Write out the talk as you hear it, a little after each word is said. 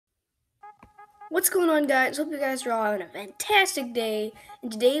What's going on, guys? Hope you guys are all having a fantastic day. And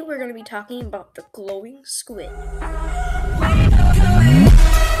today we're going to be talking about the glowing squid.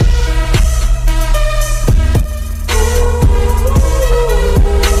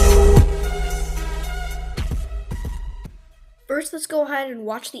 First, let's go ahead and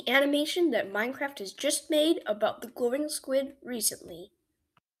watch the animation that Minecraft has just made about the glowing squid recently.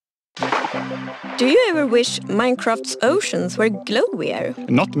 Do you ever wish Minecraft's oceans were glowier?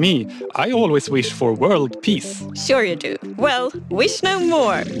 Not me. I always wish for world peace. Sure you do. Well, wish no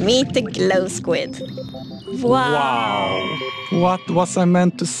more. Meet the glow squid. Wow! What was I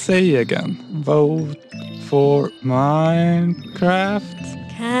meant to say again? Vote for Minecraft?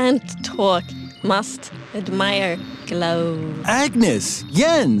 Can't talk. Must admire glow. Agnes,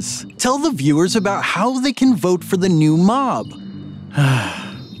 Jens, tell the viewers about how they can vote for the new mob.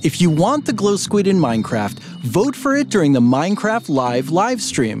 If you want the glow squid in Minecraft, vote for it during the Minecraft live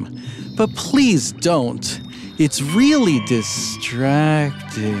stream. But please don't. It's really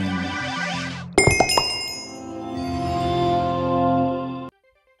distracting.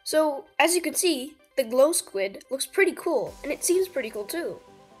 So, as you can see, the glow squid looks pretty cool, and it seems pretty cool too.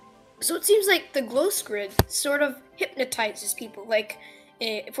 So it seems like the glow squid sort of hypnotizes people. Like,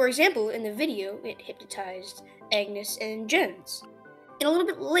 for example, in the video, it hypnotized Agnes and Jens. And a little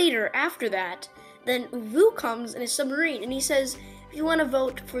bit later, after that, then Uvu comes in a submarine, and he says, if you want to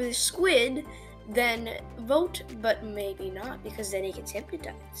vote for the squid, then vote, but maybe not, because then he gets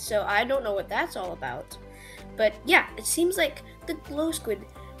hypnotized. So I don't know what that's all about. But yeah, it seems like the glow squid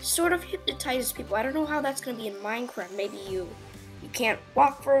sort of hypnotizes people. I don't know how that's going to be in Minecraft. Maybe you can't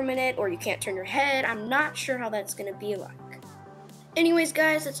walk for a minute, or you can't turn your head. I'm not sure how that's going to be like. Anyways,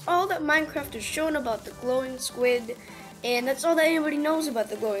 guys, that's all that Minecraft has shown about the glowing squid. And that's all that anybody knows about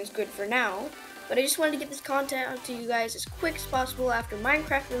the glowing squid for now. But I just wanted to get this content out to you guys as quick as possible after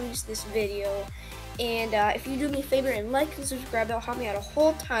Minecraft released this video. And if you do me a favor and like and subscribe, that'll help me out a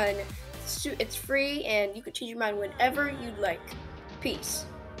whole ton. It's free, and you can change your mind whenever you'd like. Peace.